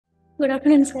Good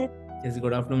afternoon sir. Yes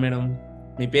good afternoon madam.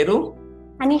 మీ పేరు?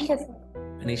 Aneesha sir.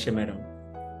 Aneesha madam.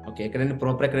 Okay, ఎక్కడండి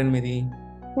proper ఎక్కడండి మీది?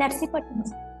 నర్సీపట్నం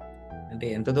సార్. అంటే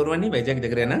ఎంత దూరం అండి? వైజాగ్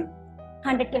దగ్గరేనా?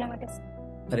 100 కిలోమీటర్స్.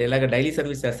 మరి ఎలాగ డైలీ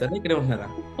సర్వీస్ చేస్తారా? ఇక్కడే ఉంటున్నారా?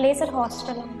 లేదు సార్,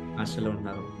 హాస్టల్. హాస్టల్లో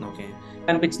ఉంటున్నారు. ఓకే,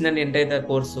 అనిపించిందండి ఎంతైతే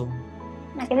కోర్సు?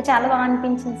 నాకైతే చాలా బాగా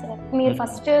అనిపించింది సార్. మీరు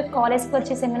ఫస్ట్ కాలేజ్కి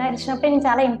వచ్చి సెమినార్ ఇచ్చినప్పుడు నేను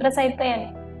చాలా ఇంప్రెస్ అయిపోయాను.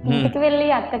 ఇంటికి వెళ్ళి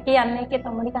అక్కకి, అన్నయ్యకి,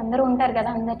 తమ్ముడికి అందరూ ఉంటారు కదా,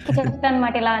 అందరికి చెప్తాను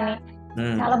అనమాట ఇలా అని.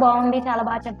 చాలా బాగుంది, చాలా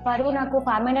బాగా చెప్పారు. నాకు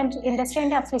ఫార్మా ఇండస్ట్రీ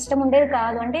అంటే అసలు ఇష్టం ఉండేది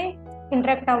కాదు. అంటే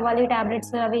ఇంటరాక్ట్ అవ్వాలి,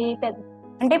 టాబ్లెట్స్ అవి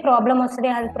అంటే ప్రాబ్లం వస్తుంది,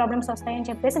 హెల్త్ ప్రాబ్లమ్స్ వస్తాయి అని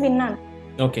చెప్పేసి విన్నాను.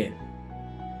 ఓకే,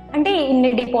 అంటే ఇన్ని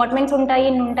డిపార్ట్మెంట్స్ ఉంటాయి,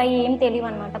 ఇన్ని ఉంటాయి, ఏం తెలియవు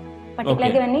అనమాట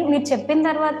పర్టికులర్గా. ఇవన్నీ మీరు చెప్పిన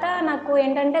తర్వాత నాకు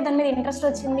ఏంటంటే దాని మీద ఇంట్రెస్ట్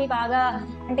వచ్చింది బాగా.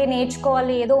 అంటే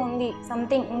నేర్చుకోవాలి, ఏదో ఉంది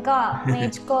సంథింగ్ ఇంకా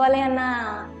నేర్చుకోవాలి అన్న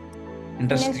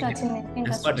ఇంట్రెస్ట్ వచ్చింది.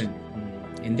 ఇంపార్టెంట్.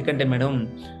 ఎందుకంటే మేడం,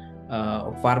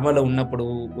 ఫార్మాలో ఉన్నప్పుడు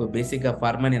బేసిక్గా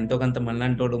ఫార్మాని ఎంతో కొంత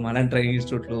మళ్ళాంటోడు, మలాంటి ట్రైనింగ్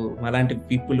ఇన్స్టిట్యూట్లు, మలాంటి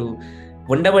పీపుల్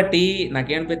ఉండబట్టి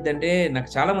నాకేమనిపిద్ది అంటే, నాకు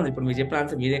చాలా మంది, ఇప్పుడు మీరు చెప్పిన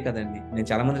ఆన్సర్ మీదే కదండి, నేను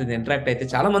చాలా మంది ఇంటరాక్ట్ అయితే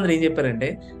చాలా మంది ఏం చెప్పారంటే,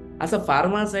 అసలు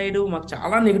ఫార్మా సైడ్ మాకు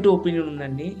చాలా నెగిటివ్ ఒపీనియన్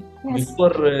ఉందండి.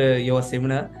 Before your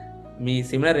seminar, me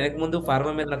seminar వెనక ముందు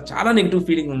ఫార్మా మీద నాకు చాలా నెగిటివ్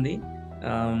ఫీలింగ్ ఉంది.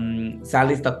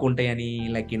 శాలరీస్ తక్కువ ఉంటాయని,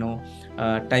 లైక్ యూనో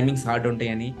టైమింగ్స్ హార్డ్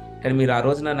ఉంటాయని. కానీ మీరు ఆ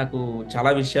రోజున నాకు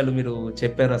చాలా విషయాలు మీరు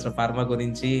చెప్పారు అసలు ఫార్మా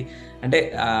గురించి. అంటే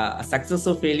success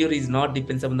of failure is not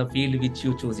depends on the field which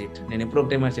you choose it. నేను ఎప్పుడు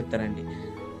ఒకటే మాట చెప్తానండి,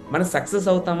 మనం సక్సెస్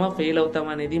అవుతామా ఫెయిల్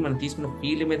అవుతామా అనేది మనం తీసుకున్న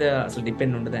ఫీల్డ్ మీద అసలు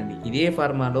డిపెండ్ ఉండదండి. ఇదే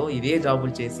ఫార్మాలో ఇదే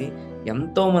జాబులు చేసి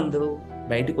ఎంతో మంది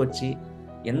బయటకు వచ్చి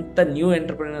ఎంత న్యూ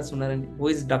ఎంటర్ప్రినర్స్ ఉన్నారండి. హూ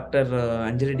ఇస్ డాక్టర్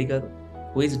అంజిరెడ్డి గారు,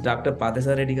 హూ ఇస్ డాక్టర్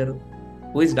పాదసారెడ్డి గారు,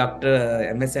 who is doctor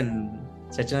MSN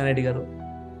Satyanarayana గారు,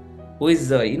 హూ ఇస్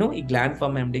యూనో ఈ గ్లాండ్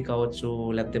ఫార్మ్ ఎండి కావచ్చు,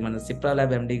 లేకపోతే మన సిప్రా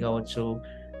ల్యాబ్ ఎండి కావచ్చు.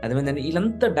 అదేమైందండి,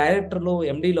 వీళ్ళంతా డైరెక్టర్లు,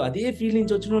 ఎండీలు అదే ఫీల్డ్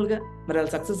నుంచి వచ్చిన వాళ్ళుగా. మరి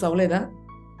వాళ్ళు సక్సెస్ అవ్వలేదా?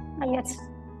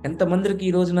 ఎంతమందికి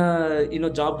ఈ రోజున యూనో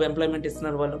జాబ్ ఎంప్లాయ్మెంట్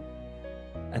ఇస్తున్నారు వాళ్ళు,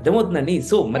 అర్థమవుతుందండి.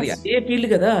 సో మరి అదే ఫీల్డ్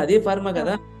కదా, అదే ఫార్మా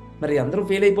కదా, మరి అందరూ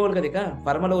ఫెయిల్ అయిపోవాలి కదా, ఇక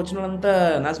ఫార్మాలో వచ్చిన వాళ్ళంతా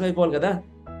నాశనం అయిపోవాలి కదా.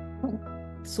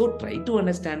 So try to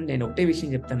understand. నేను ఒకటే విషయం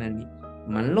చెప్తానండి,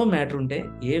 మనలో మ్యాటర్ ఉంటే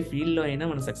ఏ ఫీల్డ్ లో అయినా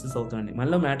మనం సక్సెస్ అవుతామండి.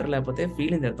 మనలో మ్యాటర్ లేకపోతే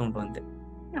ఫీల్డ్ జరుగుతూ ఉంటాం అంతే.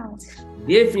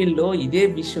 ఇదే ఫీల్డ్ లో ఇదే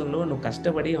విషయంలో నువ్వు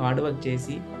కష్టపడి హార్డ్ వర్క్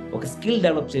చేసి ఒక స్కిల్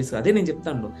డెవలప్ చేసి, అదే నేను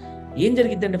చెప్తాను. ఏం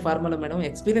జరిగిద్దంటే ఫార్మాలో మేడం,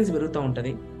 ఎక్స్పీరియన్స్ పెరుగుతూ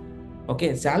ఉంటుంది, ఓకే,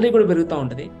 శాలరీ కూడా పెరుగుతూ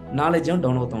ఉంటుంది, నాలెడ్జ్ ఏమో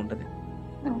డౌన్ అవుతూ ఉంటుంది.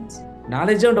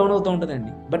 నాలెడ్జ్ ఏమో డౌన్ అవుతూ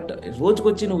ఉంటుందండి. బట్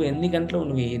రోజుకొచ్చి నువ్వు ఎన్ని గంటలు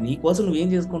నువ్వు నీ కోసం నువ్వేం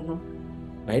చేసుకుంటున్నావు?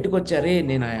 బయటకు వచ్చారే,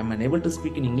 నేను I'm unable to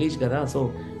speak in English కదా, so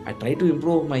I try to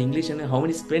improve my English అని. How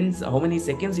many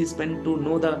seconds you spend to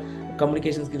know the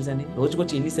communication skills అని.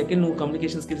 రోజుకొచ్చి ఎన్ని సెకండ్ నువ్వు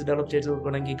కమ్యూనికేషన్ స్కిల్స్ డెవలప్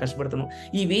చేసుకోవడానికి కష్టపడుతున్నావు?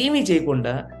 ఇవేమీ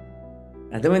చేయకుండా,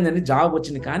 అర్థమైందండి, జాబ్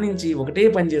వచ్చింది కానీ నుంచి ఒకటే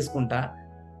పని చేసుకుంటా,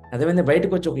 అర్థమైంది,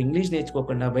 బయటకు వచ్చి ఒక ఇంగ్లీష్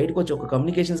నేర్చుకోకుండా, బయటకు వచ్చి ఒక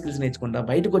కమ్యూనికేషన్ స్కిల్స్ నేర్చుకుంటా,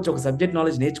 బయటకు వచ్చి ఒక సబ్జెక్ట్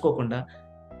నాలెడ్జ్ నేర్చుకోకుండా,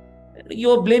 you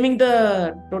are blaming the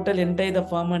total entire the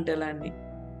form అంటే ఎలా అండి?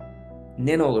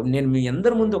 నేను నేను మీ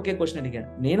అందరి ముందు ఒకే క్వశ్చన్ అడిగాను.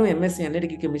 నేను ఎంఎస్సీ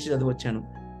అన్నిటికీ కెమిస్ట్రీ చదివి వచ్చాను.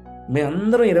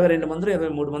 మేమందరం 22 మంది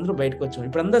 23 మంది బయటకు వచ్చాం.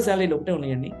 ఇప్పుడు అందరూ శాలరీలు ఒకటే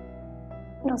ఉన్నాయండి.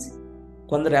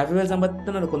 కొందరు 50,000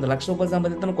 సంపాదిస్తున్నారు, కొందరు ₹1,00,000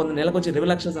 సంపాదిస్తున్నారు, కొందరు నెలకు వచ్చి 20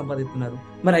 లక్షలు సంపాదిస్తున్నారు.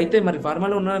 మరి అయితే మరి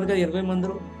ఫార్మాలో ఉన్నారు కదా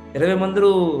 20 మంది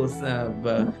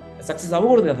సక్సెస్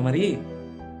అవ్వకూడదు కదా మరి.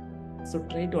 So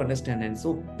try to understand. And so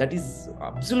that is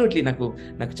absolutely నాకు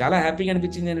చాలా హ్యాపీగా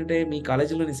అనిపించింది ఏంటంటే, మీ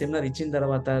కాలేజీలో నేను సెమినార్ ఇచ్చిన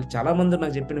తర్వాత చాలా మంది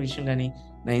నాకు చెప్పిన విషయం కానీ,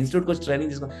 నా ఇన్స్టిట్యూట్కి వచ్చి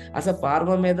ట్రైనింగ్ తీసుకుని అసలు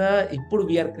ఫార్మా మీద ఇప్పుడు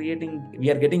we are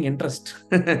getting interest,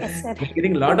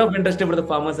 getting lot of interest ఇప్పుడు the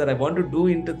pharma sir. I want to do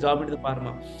into job into the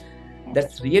pharma.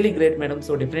 That's really great, madam.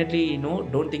 So definitely,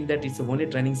 don't think that it's only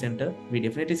training center. We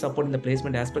definitely support in the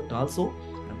placement aspect also.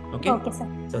 Okay sir.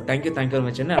 So thank you very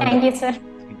much. Thank you sir.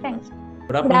 Thank you.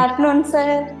 Good afternoon sir.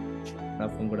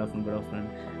 Good afternoon.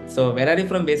 So where are you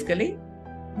from basically?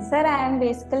 Sir, I am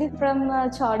basically from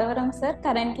Chodavaram sir.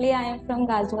 Currently I am from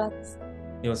Gajwaka.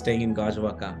 You are staying in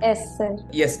Gajwaka? Yes sir.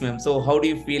 Yes ma'am. So how do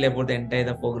you feel about the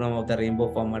entire program of the Rainbow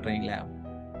Pharma Training Lab?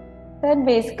 Sir,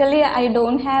 basically I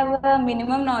don't have a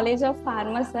minimum knowledge of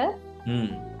pharma sir.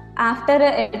 After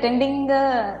attending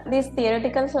these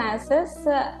theoretical classes,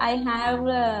 I have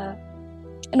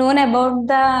known about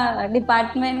the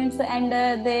departments and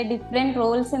the different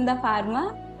roles in the pharma.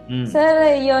 Sir,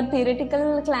 your theoretical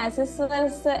classes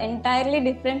was entirely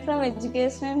different from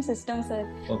education system sir.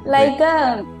 Okay. Like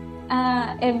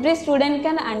every student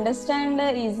can understand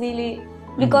easily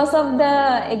because of the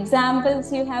examples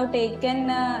you have taken,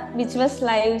 which was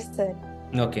live sir.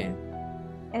 Okay.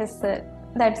 Yes sir.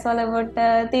 That's all about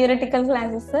theoretical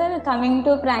classes sir. Coming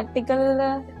to practical,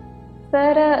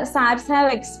 sir, SARs have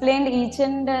explained each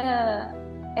and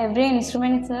every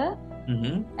instrument sir.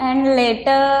 And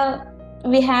later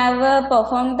We have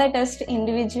performed the test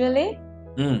individually.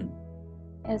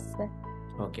 Yes, sir.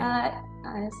 Okay.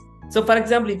 Yes. So, for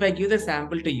example, if I give the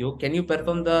sample to you, can you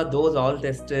perform those all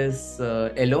tests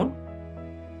alone?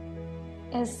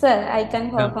 Yes, sir. I can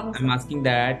perform. I'm asking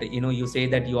that, you say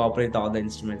that you operate all the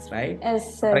instruments, right?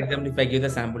 Yes, sir. For example, if I give the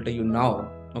sample to you now,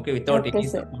 okay, without Okay, any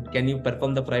sir. support, can you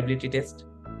perform the friability test?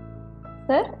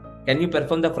 Sir? Can you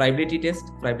perform the friability test?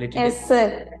 Yes, sir.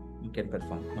 You can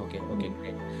perform. Okay,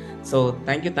 great. So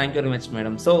thank you very much,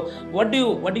 madam. So what do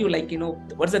you like,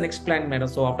 what's the next plan, madam?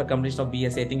 So after completion of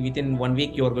BSc, I think within 1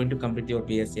 week you are going to complete your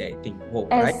BSc, I think. Oh,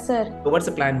 Yes, right? sir. So what's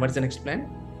the plan? What's the next plan?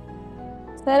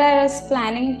 Sir, I was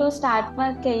planning to start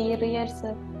my career,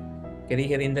 sir.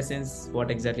 Career in the sense, what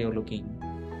exactly you're looking?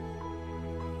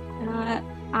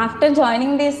 After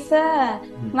joining this,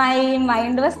 my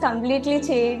mind was completely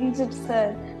changed, sir.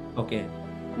 Okay.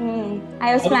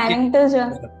 I was planning to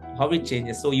join. How it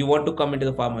changes? So you want to come into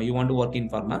the pharma? You want to work in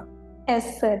pharma? Yes,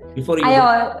 sir. Before you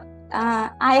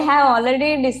I have already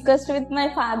discussed with my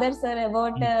father, sir,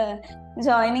 about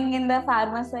joining in the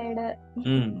pharma side.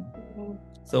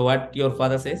 So what your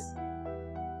father says?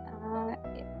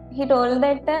 He told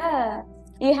that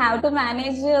you have to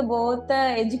manage both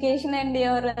education and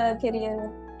your career.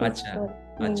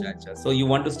 Acha. So you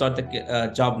want to start the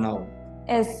job now?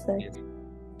 Yes, sir. Yes.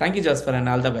 Thank you, Jasper, and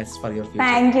all the best for your future.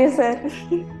 Thank you, sir.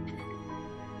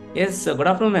 Yes, good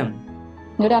afternoon, ma'am.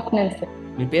 Good afternoon sir.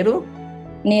 మీ పేరు?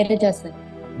 Neeraja sir.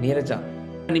 Neeraja.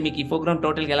 మీకు ఈ programme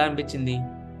total గా ఎలా అనిపించింది?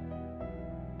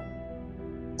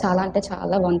 చాలా అంటే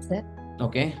చాలా బాగుంది sir.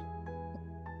 Okay.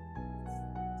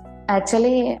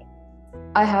 Actually,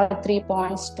 I have 3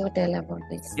 points to tell about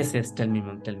this. Yes, tell me,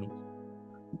 ma'am, tell me.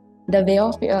 The way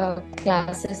of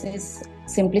classes is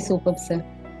simply superb, sir.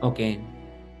 Okay.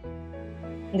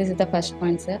 This is the first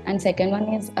point, sir. And second one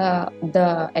is the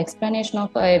explanation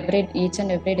of each and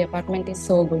every department is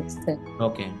so good, sir.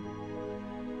 Okay.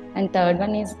 And third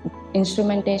one is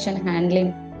instrumentation handling.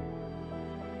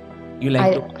 You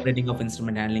like the operating of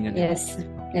instrument handling? Yes,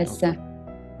 sir.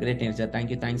 Great, Nirja.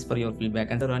 Thanks for your feedback.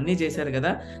 And sir, అన్ని చేశారు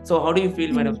కదా. So how do you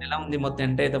feel, madam? ఎలా ఉంది మొత్తం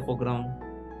entire the programme?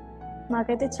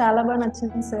 నాకైతే చాలా బాగా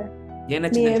నచ్చింది sir.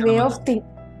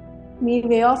 Me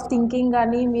way of thinking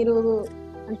కానీ మీరు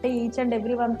అంటే ఈచ్ అండ్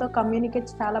ఎవ్రీ వన్ తో కమ్యూనికేట్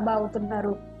చాలా బాగా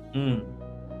అవుతున్నారు.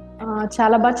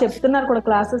 చాలా బాగా చెప్తున్నారు కూడా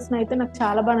క్లాసెస్ అయితే నాకు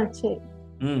చాలా బాగా నచ్చాయి.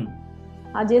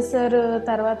 అజయ్ సార్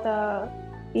తర్వాత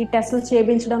ఈ టెస్టులు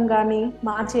చేయించడం కానీ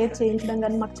మా చేయించడం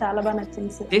కానీ మాకు చాలా బాగా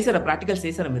నచ్చింది సార్. చేశారా? ప్రాక్టికల్స్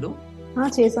చేశారా మీరు?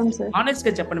 చేసాం సార్. ఆనెస్ట్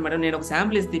గా చెప్పండి మేడం, నేను ఒక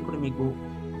శాంపుల్ ఇస్తే ఇప్పుడు మీకు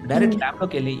డైరెక్ట్ ల్యాబ్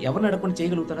లోకి వెళ్ళి ఎవరిని అడగకుండా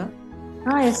చేయగలుగుతారా?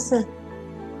 Yes sir.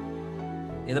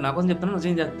 ఏదో నా కోసం చెప్తున్నా,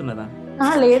 నిజం చెప్తున్నారా?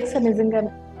 లేదు సార్,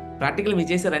 నిజంగానే. ప్రాక్టికల్ మీరు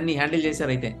చేశారు, అన్ని హ్యాండిల్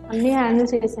చేశారు అయితే? అన్ని హ్యాండిల్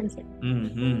చేశాను sir.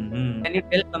 Can you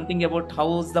tell something about how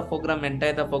is the programme,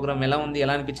 entire the programme ఎలా ఉంది,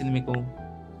 ఎలా అనిపించింది మీకు?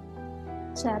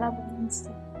 చాలా బాగుంది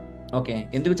సార్. ఓకే,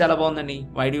 ఎందుకు చాలా బాగుందండి?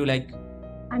 Why do you like?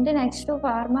 అంటే నెక్స్ట్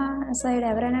ఫార్మా సైడ్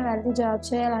ఎవరైనా వెళ్ళి జాబ్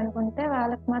చేయాలనుకుంటే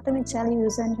వాళ్ళకి మాత్రం ఇది చాలా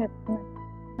యూజ్ అని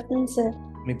చెప్తున్నాను సార్.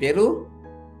 మీ పేరు?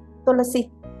 తులసి.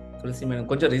 తులసి మేడం,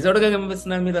 కొంచెం రిజర్వ్డ్ గా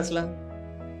కనిపిస్తున్నారు మీరు అసలు.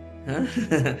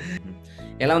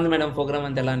 ఎలా ఉంది మేడం ప్రోగ్రామ్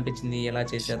అంతా? ఎలా అనిపించింది? ఎలా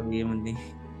చేశారు? ఏముంది?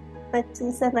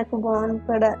 నచ్చింది సార్, నాకు బాగుంది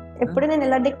కూడా. ఎప్పుడు నేను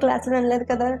ఇలాంటి క్లాసులు వెళ్ళలేదు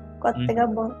కదా, కొత్తగా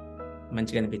బాగుంది,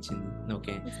 మంచిగా అనిపించింది.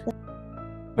 Okay.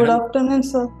 Good afternoon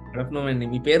sir. Good afternoon అండి.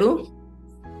 మీ పేరు?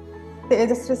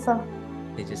 Tejasri sir.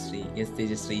 Tejasri. Yes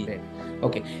Tejasri.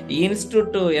 Okay, ఈ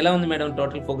ఇన్స్టిట్యూట్ ఎలా ఉంది మేడం?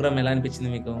 టోటల్ ప్రోగ్రామ్ ఎలా అనిపించింది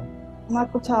మీకు?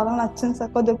 నాకు చాలా నచ్చింది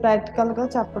సార్. కొద్దిగా ప్రాక్టికల్ గా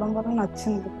చెప్పడం వల్ల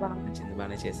నచ్చింది.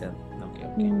 బాగానే చేశారు. Okay.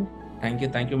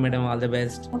 Thank you madam, all the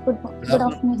best. Good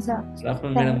afternoon sir. Good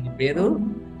afternoon madam. మీ పేరు?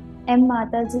 ఎం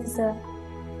Mataji sir.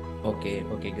 Okay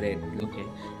great. Okay,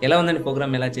 ఎలా ఉందండి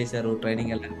ప్రోగ్రామ్? ఎలా చేశారు?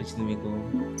 ట్రైనింగ్ ఎలా అనిపించింది మీకు?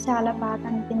 చాలా బాగా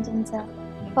అనిపించింది సార్.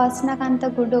 ఫస్ట్ నాకు అంత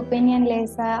గుడ్ ఒపీనియన్ లేదు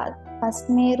సార్. ఫస్ట్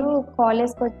మీరు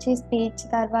కాలేజ్కి వచ్చి స్పీచ్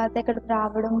తర్వాత ఇక్కడికి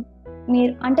రావడం,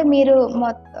 మీరు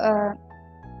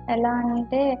ఎలా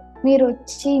అంటే మీరు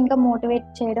వచ్చి ఇంకా మోటివేట్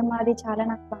చేయడం, అది చాలా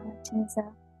నాకు బాగా నచ్చింది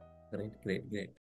సార్. గ్రేట్.